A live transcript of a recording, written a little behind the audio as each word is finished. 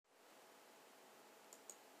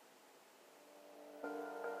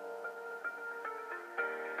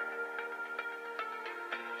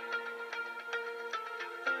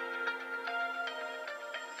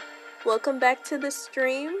Welcome back to the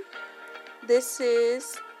stream. This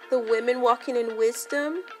is the Women Walking in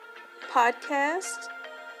Wisdom podcast.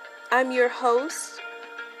 I'm your host,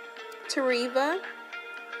 Tariva.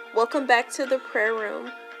 Welcome back to the prayer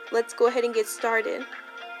room. Let's go ahead and get started.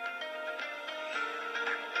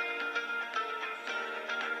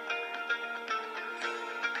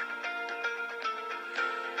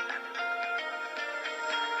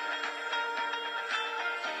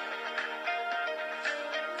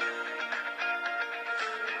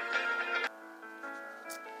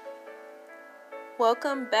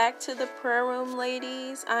 Welcome back to the prayer room,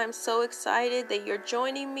 ladies. I'm so excited that you're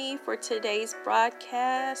joining me for today's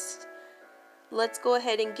broadcast. Let's go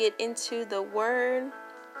ahead and get into the word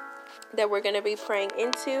that we're going to be praying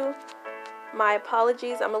into. My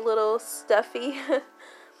apologies, I'm a little stuffy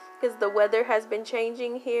because the weather has been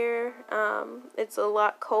changing here. It's a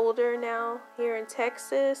lot colder now here in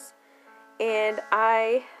Texas, and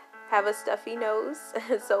I have a stuffy nose,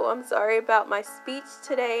 so I'm sorry about my speech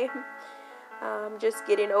today. Just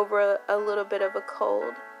getting over a little bit of a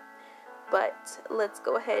cold. But let's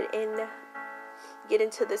go ahead and get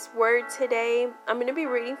into this word today. I'm going to be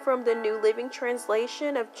reading from the New Living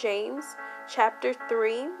Translation of James chapter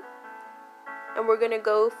 3. And we're going to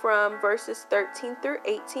go from verses 13 through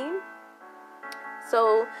 18.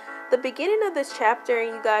 So the beginning of this chapter,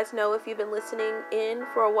 and you guys know if you've been listening in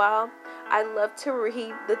for a while, I love to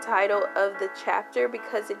read the title of the chapter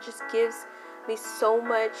because it just gives me so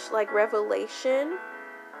much revelation.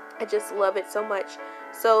 I just love it so much.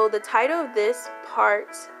 So the title of this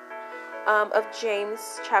part of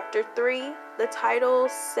James chapter 3, the title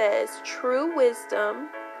says, True Wisdom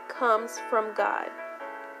Comes from God.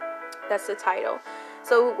 That's the title.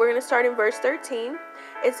 So we're going to start in verse 13.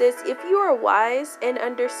 It says, If you are wise and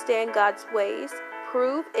understand God's ways,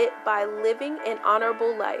 prove it by living an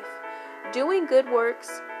honorable life, doing good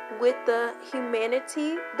works with the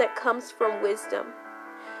humanity that comes from wisdom.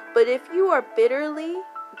 But if you are bitterly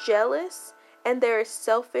jealous and there is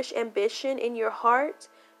selfish ambition in your heart,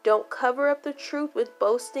 don't cover up the truth with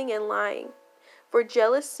boasting and lying. For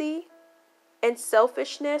jealousy and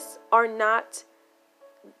selfishness are not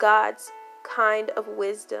God's kind of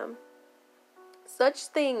wisdom. Such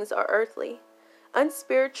things are earthly,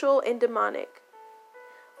 unspiritual, and demonic.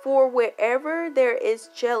 For wherever there is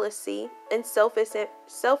jealousy and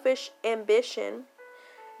selfish ambition,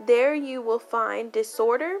 there you will find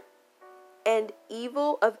disorder and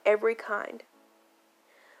evil of every kind.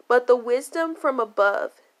 But the wisdom from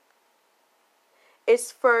above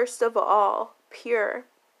is first of all pure.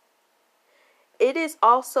 It is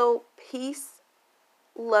also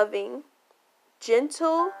peace-loving,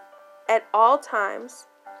 gentle at all times,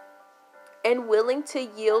 and willing to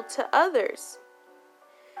yield to others.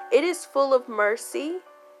 It is full of mercy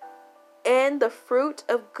and the fruit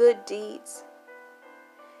of good deeds.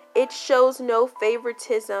 It shows no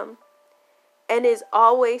favoritism and is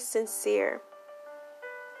always sincere.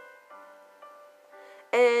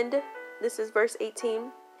 And this is verse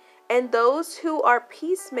 18. And those who are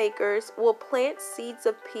peacemakers will plant seeds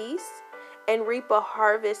of peace and reap a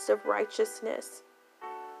harvest of righteousness.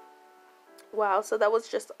 Wow, so that was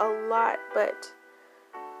just a lot, but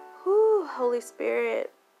Holy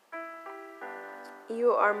Spirit,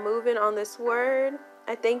 you are moving on this word.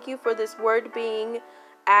 I thank you for this word being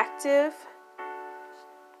active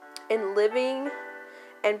and living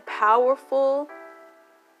and powerful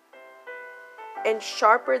and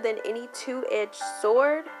sharper than any two-edged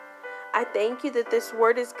sword. I thank you that this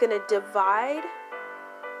word is going to divide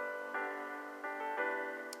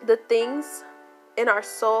the things in our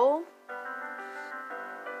soul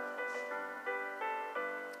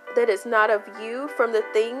that is not of you from the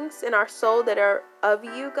things in our soul that are of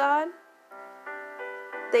you, God.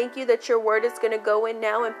 Thank you that your word is going to go in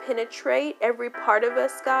now and penetrate every part of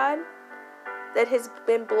us, God, that has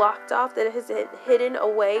been blocked off, that has been hidden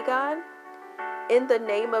away, God. In the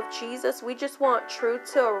name of Jesus, we just want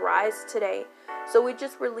truth to arise today. So we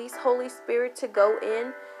just release Holy Spirit to go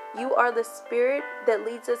in. You are the Spirit that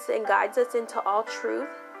leads us and guides us into all truth.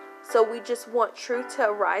 So we just want truth to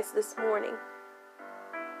arise this morning.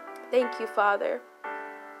 Thank you, Father.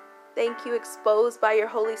 Thank you, exposed by your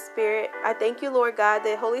Holy Spirit. I thank you, Lord God,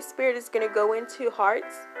 that Holy Spirit is going to go into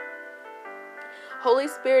hearts. Holy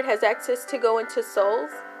Spirit has access to go into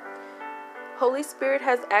souls. Holy Spirit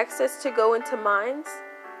has access to go into minds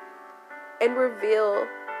and reveal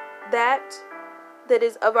that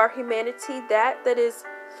is of our humanity, that is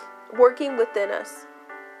working within us.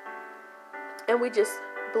 And we just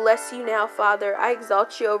bless you now, Father. I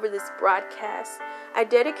exalt you over this broadcast. I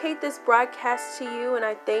dedicate this broadcast to you, and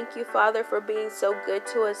I thank you, Father, for being so good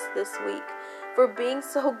to us this week. for being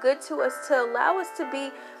so good to us, to allow us to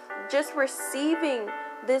be just receiving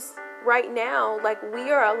this right now. Like,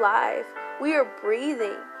 we are alive. We are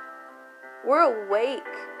breathing. We're awake.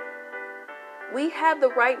 We have the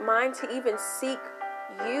right mind to even seek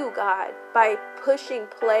you, God, by pushing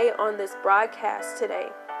play on this broadcast today.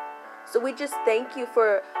 So we just thank you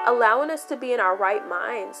for allowing us to be in our right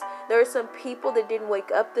minds. There are some people that didn't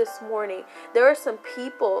wake up this morning. There are some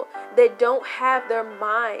people that don't have their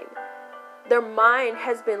mind. Their mind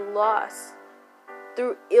has been lost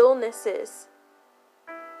through illnesses.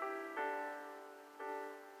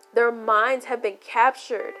 Their minds have been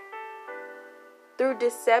captured through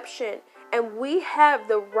deception. And we have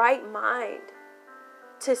the right mind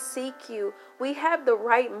to seek you. We have the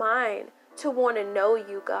right mind to want to know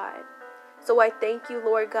you, God. So I thank you,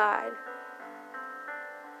 Lord God,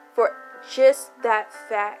 for just that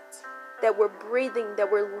fact that we're breathing,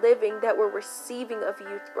 that we're living, that we're receiving of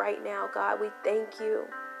you right now, God. We thank you.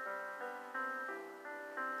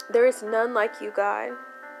 There is none like you, God.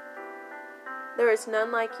 There is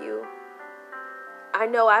none like you. I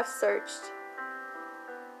know I've searched.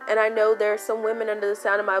 And I know there are some women under the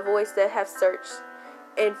sound of my voice that have searched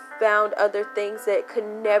and found other things that could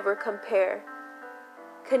never compare,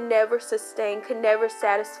 could never sustain, could never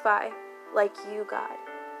satisfy like you, God.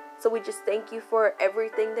 So we just thank you for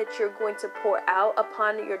everything that you're going to pour out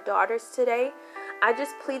upon your daughters today. I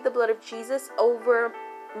just plead the blood of Jesus over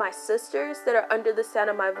my sisters that are under the sound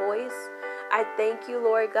of my voice. I thank you,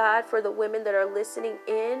 Lord God, for the women that are listening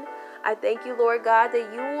in. I thank you, Lord God,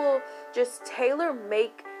 that you will just tailor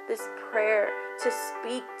make this prayer to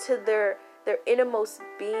speak to their innermost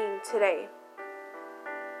being today.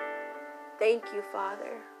 Thank you,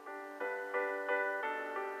 Father.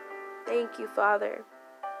 Thank you, Father.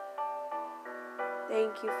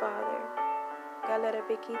 Thank you, Father.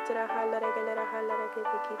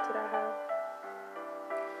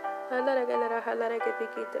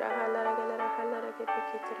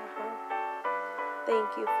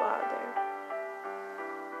 Thank you, Father.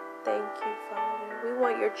 Thank you, Father. We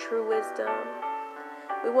want your true wisdom.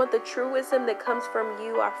 We want the true wisdom that comes from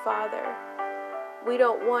you, our Father. We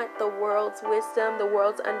don't want the world's wisdom, the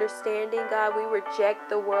world's understanding, God. We reject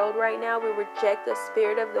the world right now. We reject the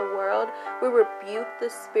spirit of the world. We rebuke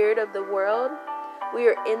the spirit of the world. We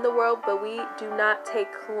are in the world, but we do not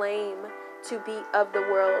take claim to be of the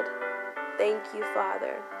world. Thank you,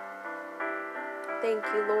 Father. Thank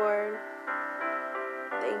you, Lord.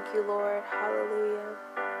 Thank you, Lord. Hallelujah.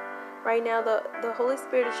 Right now, the Holy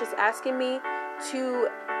Spirit is just asking me to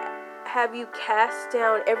have you cast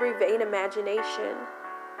down every vain imagination,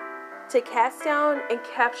 to cast down and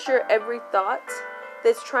capture every thought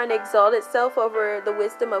that's trying to exalt itself over the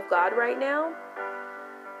wisdom of God right now.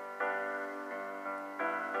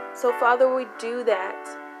 So, Father, we do that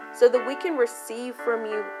so that we can receive from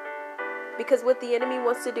you, because what the enemy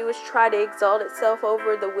wants to do is try to exalt itself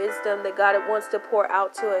over the wisdom that God wants to pour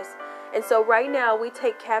out to us. And so right now we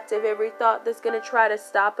take captive every thought that's going to try to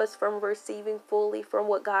stop us from receiving fully from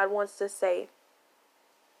what God wants to say.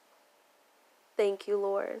 Thank you,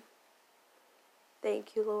 Lord.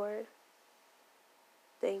 Thank you, Lord.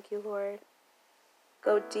 Thank you, Lord.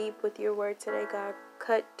 Go deep with your word today, God.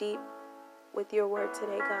 Cut deep with your word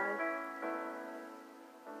today, God.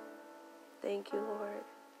 Thank you, Lord.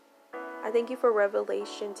 I thank you for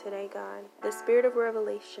revelation today, God. The spirit of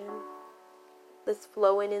revelation that's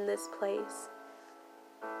flowing in this place.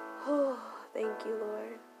 Oh, thank you,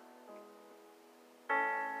 Lord.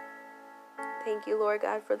 Thank you, Lord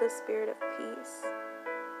God, for the spirit of peace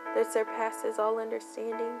that surpasses all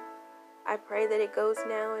understanding. I pray that it goes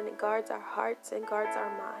now and it guards our hearts and guards our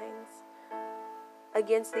minds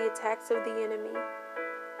against the attacks of the enemy.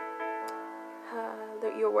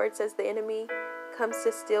 Your word says the enemy comes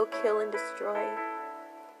to steal, kill, and destroy.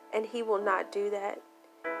 And he will not do that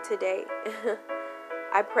today.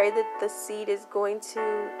 I pray that the seed is going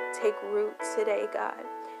to take root today, God.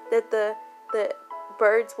 That the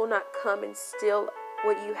birds will not come and steal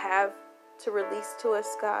what you have to release to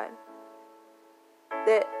us, God.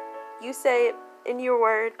 That you say in your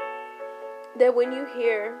word that when you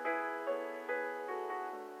hear,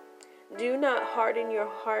 do not harden your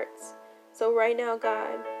hearts. So right now,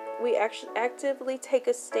 God, we actually actively take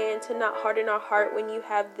a stand to not harden our heart when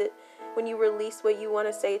you release what you want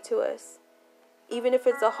to say to us. Even if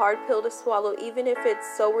it's a hard pill to swallow, even if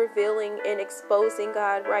it's so revealing and exposing,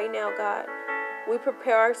 God, right now, God, we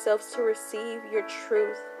prepare ourselves to receive your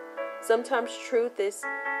truth. Sometimes truth is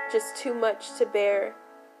just too much to bear.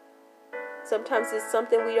 Sometimes it's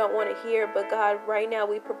something we don't want to hear, but God, right now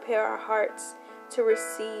we prepare our hearts to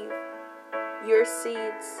receive your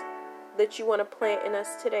seeds that you want to plant in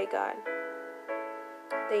us today, God.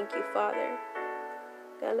 Thank you, Father.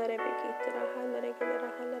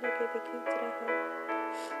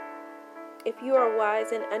 If you are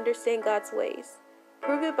wise and understand God's ways,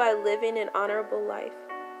 prove it by living an honorable life,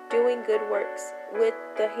 doing good works with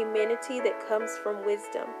the humanity that comes from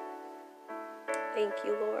wisdom. Thank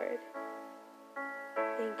you, Lord.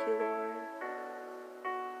 Thank you, Lord.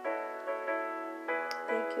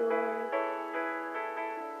 Thank you, Lord.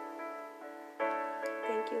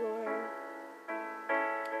 Thank you, Lord.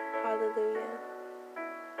 Hallelujah.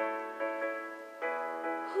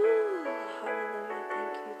 Whew. Hallelujah.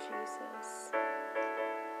 Thank you, Jesus.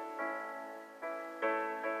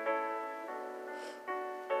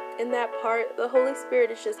 In that part, the Holy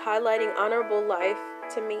Spirit is just highlighting honorable life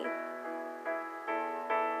to me.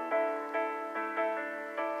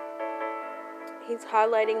 He's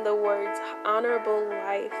highlighting the words honorable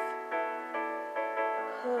life.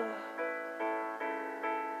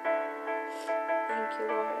 Thank you,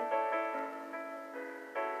 Lord.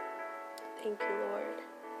 Thank you, Lord.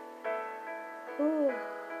 Whew.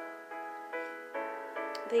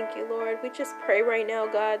 Thank you, Lord. We just pray right now,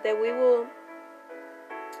 God, that we will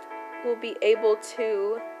be able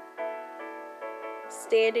to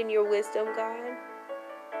stand in your wisdom, God.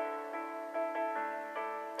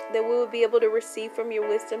 That we will be able to receive from your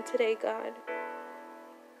wisdom today, God.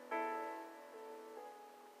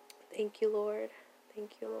 Thank you, Lord.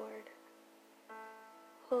 Thank you, Lord.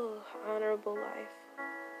 Oh, honorable life.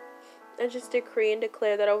 I just decree and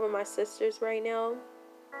declare that over my sisters right now,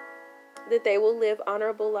 that they will live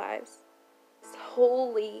honorable lives.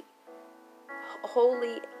 Holy,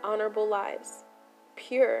 honorable lives.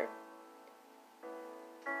 Pure.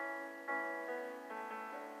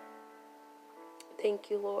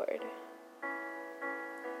 Thank you, Lord.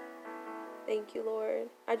 Thank you, Lord.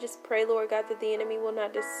 I just pray, Lord God, that the enemy will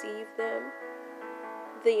not deceive them.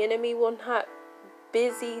 The enemy will not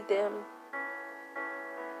busy them.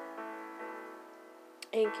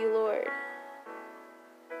 Thank you, Lord.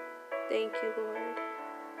 Thank you, Lord.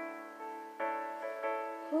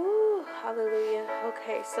 Ooh, hallelujah.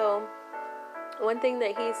 Okay, so one thing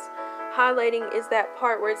that he's highlighting is that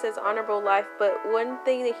part where it says honorable life, but one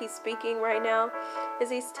thing that he's speaking right now is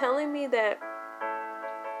he's telling me that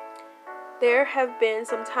there have been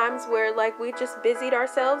some times where we just busied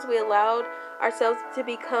ourselves. We allowed ourselves to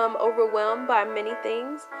become overwhelmed by many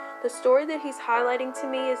things. The story that he's highlighting to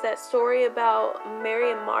me is that story about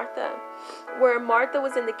Mary and Martha, where Martha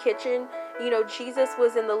was in the kitchen. Jesus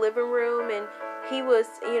was in the living room and he was,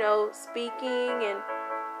 speaking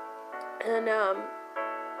and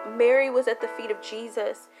Mary was at the feet of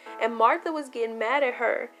Jesus, and Martha was getting mad at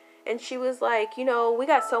her, and she was like, we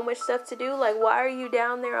got so much stuff to do. Like, why are you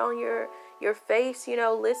down there on your face,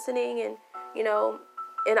 listening, and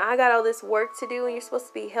and I got all this work to do, and you're supposed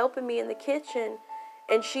to be helping me in the kitchen.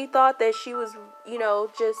 And she thought that she was,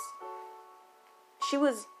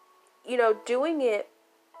 doing it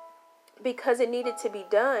because it needed to be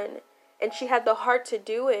done, and she had the heart to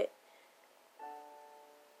do it.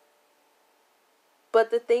 But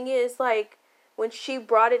the thing is, when she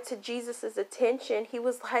brought it to Jesus' attention, he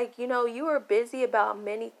was like, you are busy about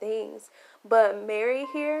many things. But Mary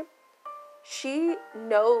here, she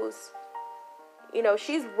knows,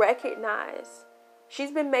 she's recognized.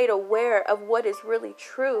 She's been made aware of what is really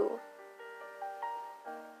true.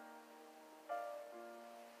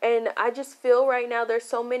 And I just feel right now there's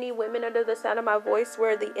so many women under the sound of my voice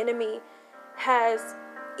where the enemy has,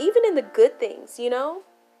 even in the good things,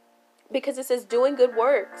 because it says doing good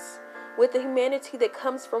works with the humanity that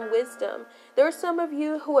comes from wisdom. There are some of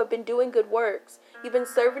you who have been doing good works. You've been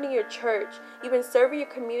serving in your church. You've been serving your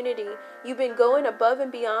community. You've been going above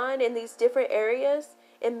and beyond in these different areas,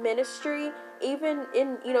 in ministry, even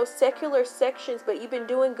in, secular sections, but you've been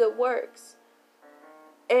doing good works.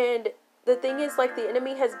 And the thing is, the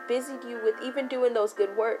enemy has busied you with even doing those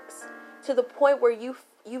good works to the point where you've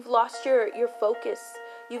lost your focus.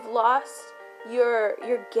 You've lost your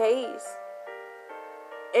gaze.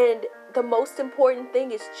 And the most important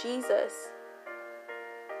thing is Jesus.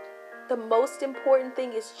 The most important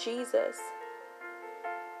thing is Jesus.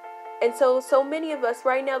 And so many of us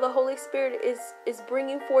right now, the Holy Spirit is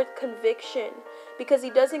bringing forth conviction, because he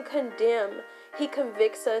doesn't condemn. He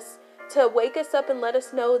convicts us to wake us up and let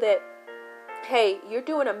us know that, hey, you're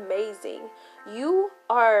doing amazing. You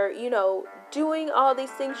are, doing all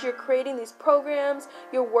these things. You're creating these programs.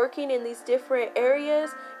 You're working in these different areas.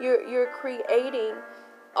 You're creating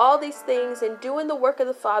all these things and doing the work of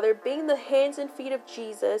the Father, being the hands and feet of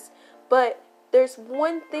Jesus. But there's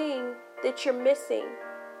one thing that you're missing.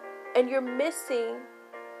 And you're missing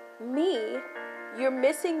me. You're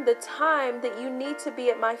missing the time that you need to be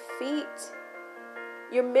at my feet.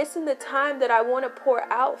 You're missing the time that I want to pour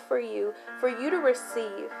out for you to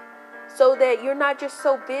receive, so that you're not just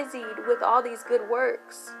so busied with all these good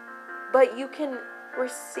works, but you can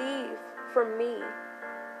receive from me.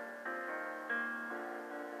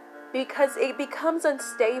 Because it becomes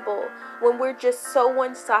unstable when we're just so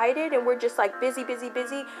one-sided and we're just like busy.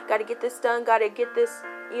 Got to get this done, got to get this,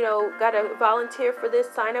 got to volunteer for this,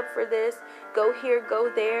 sign up for this, go here,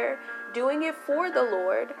 go there, doing it for the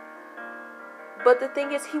Lord. But the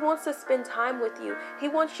thing is, He wants to spend time with you. He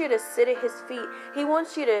wants you to sit at His feet. He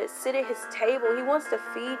wants you to sit at His table. He wants to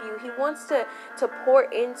feed you. He wants to pour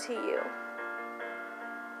into you.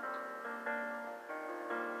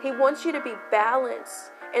 He wants you to be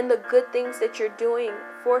balanced in the good things that you're doing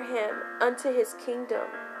for Him unto His kingdom.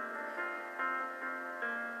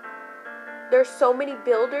 There's so many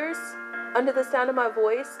builders under the sound of my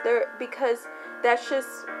voice because that's just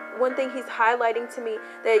one thing He's highlighting to me,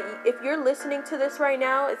 that if you're listening to this right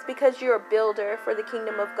now, it's because you're a builder for the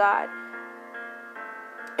kingdom of God.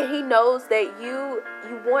 And He knows that you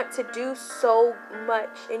want to do so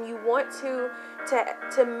much, and you want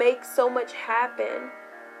to make so much happen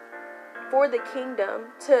for the kingdom,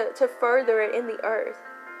 to further it in the earth.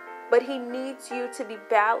 But He needs you to be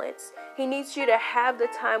balanced. He needs you to have the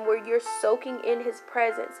time where you're soaking in His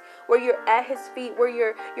presence, where you're at His feet, where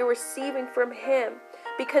you're receiving from Him.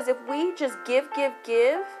 Because if we just give,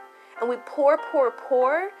 and we pour,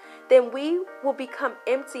 then we will become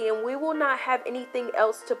empty, and we will not have anything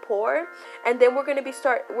else to pour. And then we're going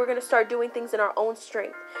to start doing things in our own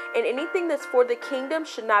strength. And anything that's for the kingdom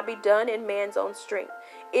should not be done in man's own strength.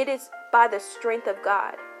 It is by the strength of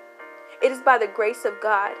God. It is by the grace of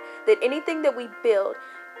God that anything that we build,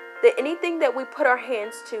 that anything that we put our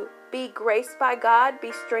hands to, be graced by God,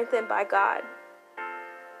 be strengthened by God.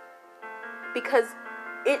 Because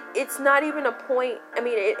it's not even a point. I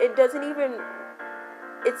mean, it doesn't even,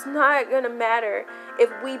 it's not going to matter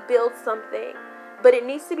if we build something, but it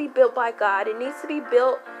needs to be built by God. It needs to be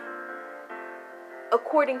built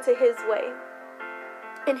according to His way.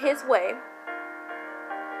 And His way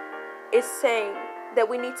is saying that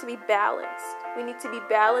we need to be balanced. We need to be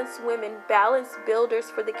balanced women, balanced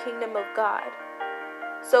builders for the kingdom of God.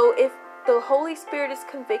 So if the Holy Spirit is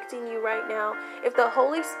convicting you right now, if the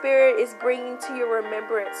Holy Spirit is bringing to your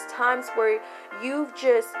remembrance times where you've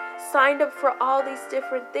just signed up for all these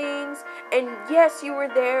different things, and yes, you were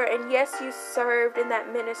there, and yes, you served in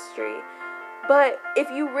that ministry, but if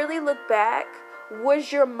you really look back,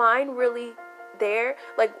 was your mind really there?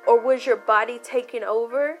 Or was your body taken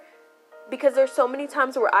over? Because there's so many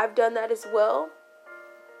times where I've done that as well.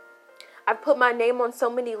 I've put my name on so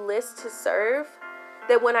many lists to serve,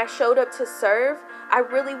 that when I showed up to serve, I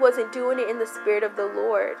really wasn't doing it in the Spirit of the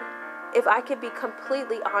Lord. If I could be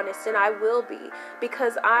completely honest, and I will be,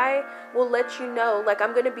 because I will let you know,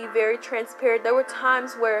 I'm going to be very transparent. There were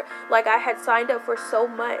times where, I had signed up for so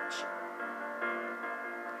much,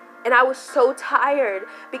 and I was so tired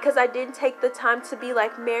because I didn't take the time to be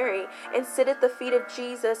like Mary and sit at the feet of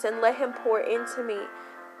Jesus and let Him pour into me,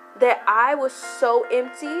 that I was so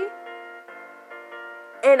empty.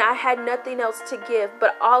 And I had nothing else to give,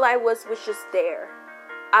 but all I was just there.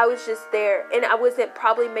 I was just there, and I wasn't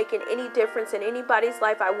probably making any difference in anybody's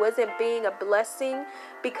life. I wasn't being a blessing,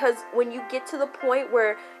 because when you get to the point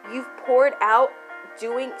where you've poured out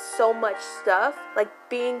doing so much stuff, like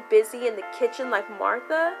being busy in the kitchen like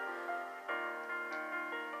Martha,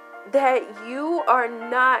 that you are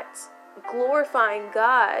not glorifying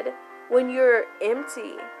God when you're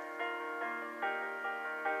empty.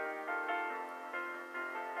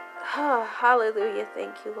 Oh, hallelujah.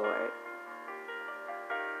 Thank you, Lord.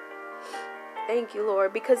 Thank you,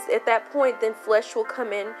 Lord. Because at that point, then flesh will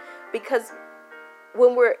come in. Because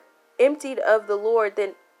when we're emptied of the Lord,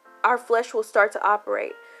 then our flesh will start to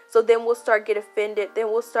operate. So then we'll start getting offended. Then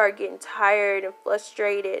we'll start getting tired and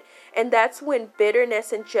frustrated. And that's when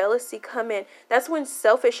bitterness and jealousy come in. That's when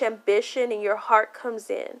selfish ambition in your heart comes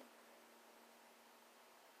in.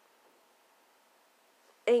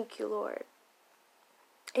 Thank you, Lord.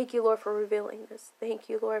 Thank you, Lord, for revealing this. Thank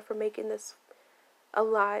you, Lord, for making this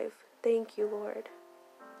alive. Thank you, Lord.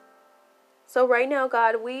 So right now,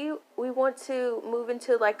 God, we want to move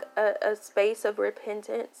into a space of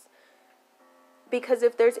repentance. Because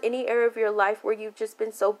if there's any area of your life where you've just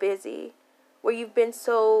been so busy, where you've been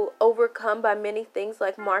so overcome by many things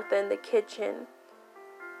like Martha in the kitchen,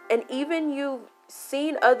 and even you've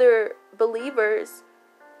seen other believers,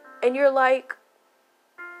 and you're like,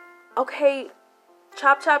 okay,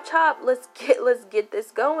 chop, let's get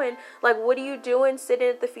this going. What are you doing sitting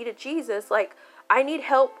at the feet of Jesus? I need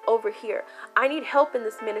help over here. I need help in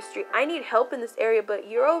this ministry. I need help in this area. But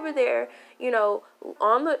you're over there,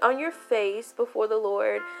 on your face before the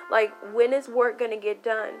Lord. Like, when is work going to get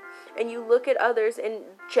done? And you look at others and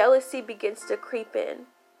jealousy begins to creep in.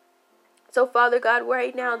 So, Father God,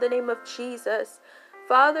 right now, in the name of Jesus,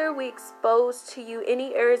 Father, we expose to you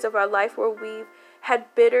any areas of our life where we've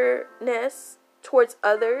had bitterness towards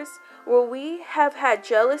others, where we have had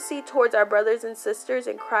jealousy towards our brothers and sisters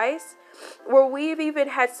in Christ, where we've even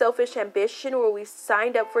had selfish ambition, where we've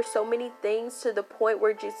signed up for so many things to the point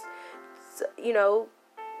where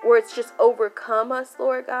where it's just overcome us,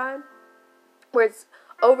 Lord God, where it's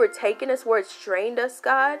overtaken us, where it's drained us,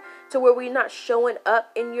 God, to where we're not showing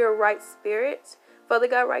up in your right spirit. Father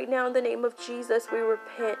God, right now in the name of Jesus, we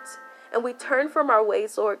repent and we turn from our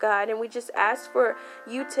ways, Lord God, and we just ask for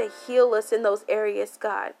you to heal us in those areas,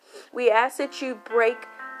 God. We ask that you break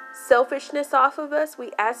selfishness off of us.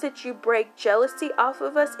 We ask that you break jealousy off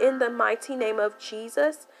of us in the mighty name of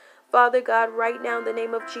Jesus. Father God, right now in the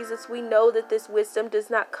name of Jesus, we know that this wisdom does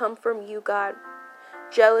not come from you, God.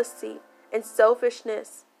 Jealousy and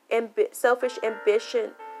selfishness and selfish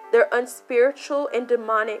ambition, they're unspiritual and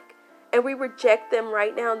demonic, and we reject them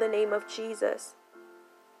right now in the name of Jesus.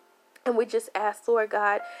 And we just ask, Lord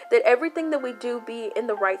God, that everything that we do be in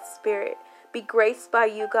the right spirit, be graced by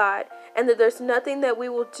you, God, and that there's nothing that we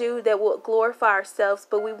will do that will glorify ourselves,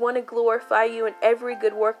 but we want to glorify you in every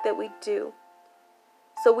good work that we do.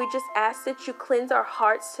 So we just ask that you cleanse our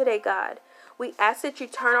hearts today, God. We ask that you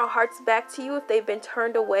turn our hearts back to you if they've been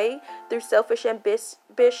turned away through selfish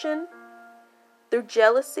ambition, through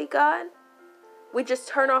jealousy, God. We just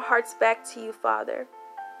turn our hearts back to you, Father.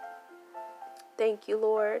 Thank you,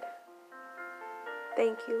 Lord.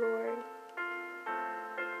 Thank you, Lord.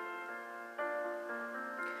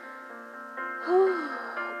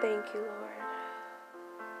 Thank you, Lord.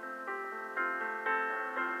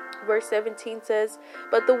 Verse 17 says,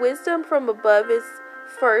 "But the wisdom from above is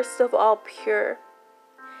first of all pure.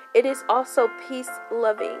 It is also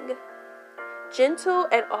peace-loving, gentle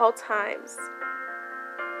at all times,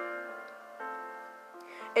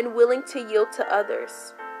 and willing to yield to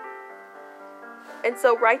others." And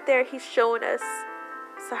so right there, he's showing us,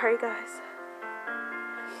 sorry guys,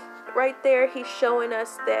 right there, he's showing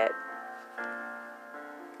us that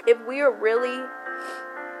if we are really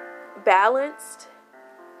balanced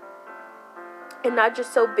and not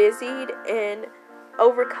just so busied and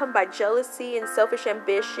overcome by jealousy and selfish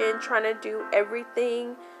ambition, trying to do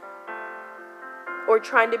everything or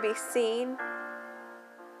trying to be seen,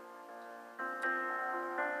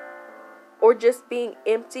 or just being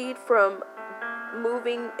emptied from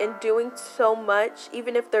moving and doing so much,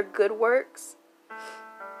 even if they're good works,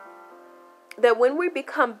 that when we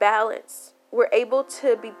become balanced, we're able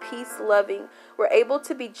to be peace-loving. We're able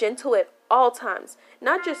to be gentle at all times,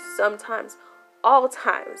 not just sometimes, all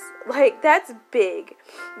times. Like, that's big,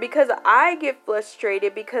 because I get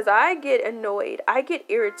frustrated, because I get annoyed, I get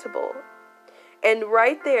irritable. And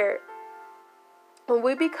right there, when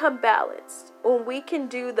we become balanced, when we can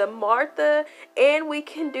do the Martha and we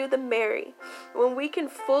can do the Mary, when we can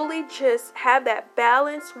fully just have that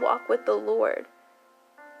balanced walk with the Lord,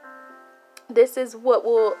 this is what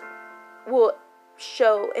will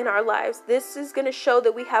show in our lives. This is going to show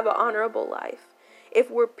that we have an honorable life. If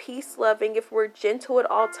we're peace-loving, if we're gentle at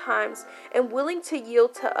all times, and willing to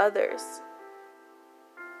yield to others.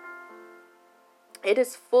 It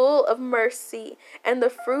is full of mercy and the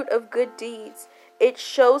fruit of good deeds. It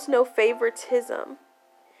shows no favoritism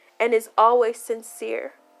and is always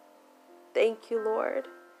sincere. Thank you, Lord.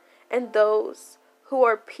 And those who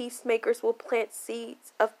are peacemakers will plant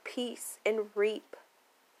seeds of peace and reap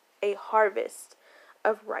a harvest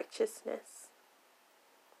of righteousness.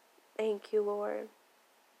 Thank you, Lord.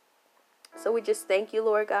 So we just thank you,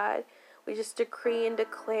 Lord God. We just decree and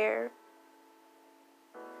declare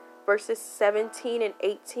verses 17 and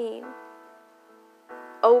 18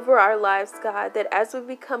 over our lives, God, that as we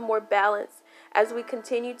become more balanced, as we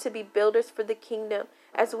continue to be builders for the kingdom,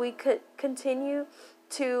 as we continue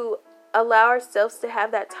to allow ourselves to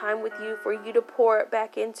have that time with you, for you to pour it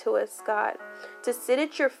back into us, God, to sit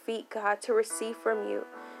at your feet, God, to receive from you,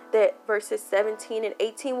 that verses 17 and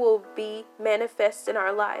 18 will be manifest in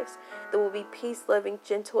our lives, that will be peace-loving,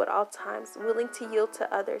 gentle at all times, willing to yield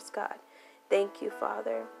to others, God. Thank you,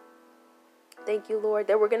 Father. Thank you, Lord,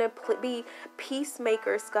 that we're going to be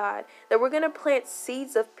peacemakers, God, that we're going to plant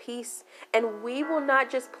seeds of peace, and we will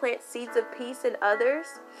not just plant seeds of peace in others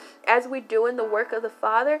as we do in the work of the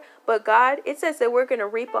Father, but God, it says that we're going to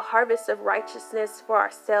reap a harvest of righteousness for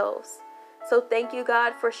ourselves. So thank you,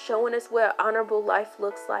 God, for showing us what honorable life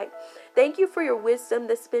looks like. Thank you for your wisdom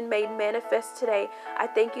that's been made manifest today. I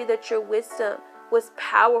thank you that your wisdom was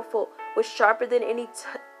powerful, was sharper than any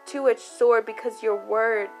two-edged sword, because your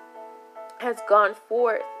word has gone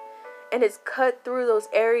forth and has cut through those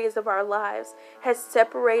areas of our lives, has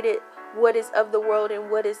separated what is of the world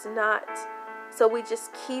and what is not. So we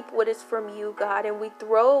just keep what is from you, God, and we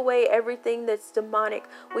throw away everything that's demonic.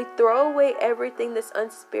 We throw away everything that's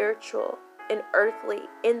unspiritual and earthly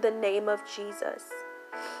in the name of Jesus.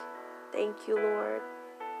 Thank you, Lord.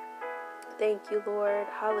 Thank you, Lord.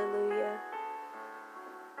 Hallelujah.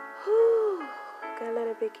 Whew.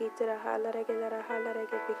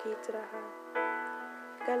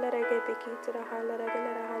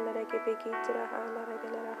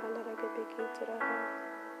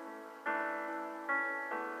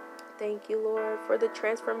 Thank you, Lord, for the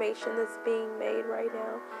transformation that's being made right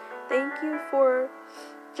now. Thank you for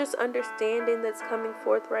just understanding that's coming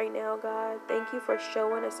forth right now, God. Thank you for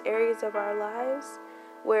showing us areas of our lives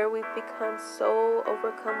where we've become so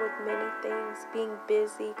overcome with many things, being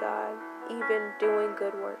busy, God, even doing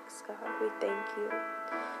good works, God. We thank you.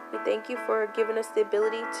 We thank you for giving us the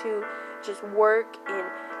ability to just work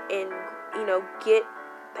and get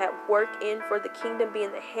that work in for the kingdom, be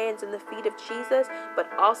in the hands and the feet of Jesus, but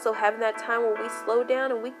also having that time where we slow down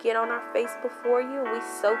and we get on our face before you and we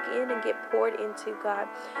soak in and get poured into, God.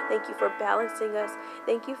 Thank you for balancing us.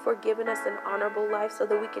 Thank you for giving us an honorable life so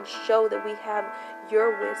that we can show that we have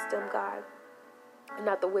your wisdom, God, and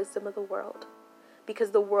not the wisdom of the world.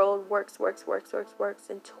 Because the world works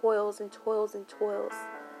and toils and toils and toils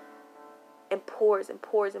and pours and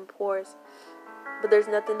pours and pours, but there's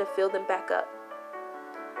nothing to fill them back up.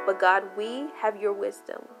 But God, we have your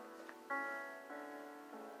wisdom.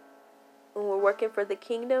 When we're working for the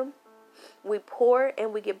kingdom, we pour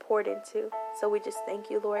and we get poured into. So we just thank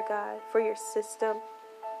you, Lord God, for your system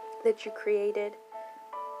that you created.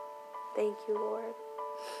 Thank you, Lord.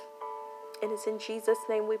 And it's in Jesus'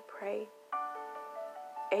 name we pray.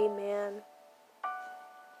 Amen.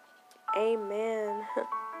 Amen.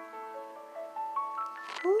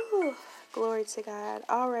 Whew. Glory to God.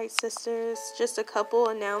 All right, sisters, just a couple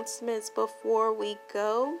announcements before we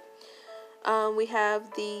go. We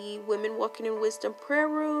have the Women Walking in Wisdom prayer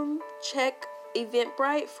room. Check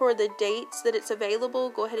Eventbrite for the dates that it's available.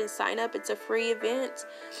 Go ahead and sign up. It's a free event.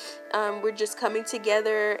 We're just coming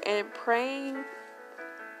together and praying.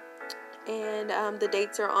 And the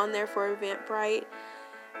dates are on there for Eventbrite.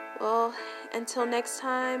 Well, until next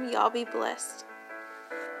time, y'all be blessed.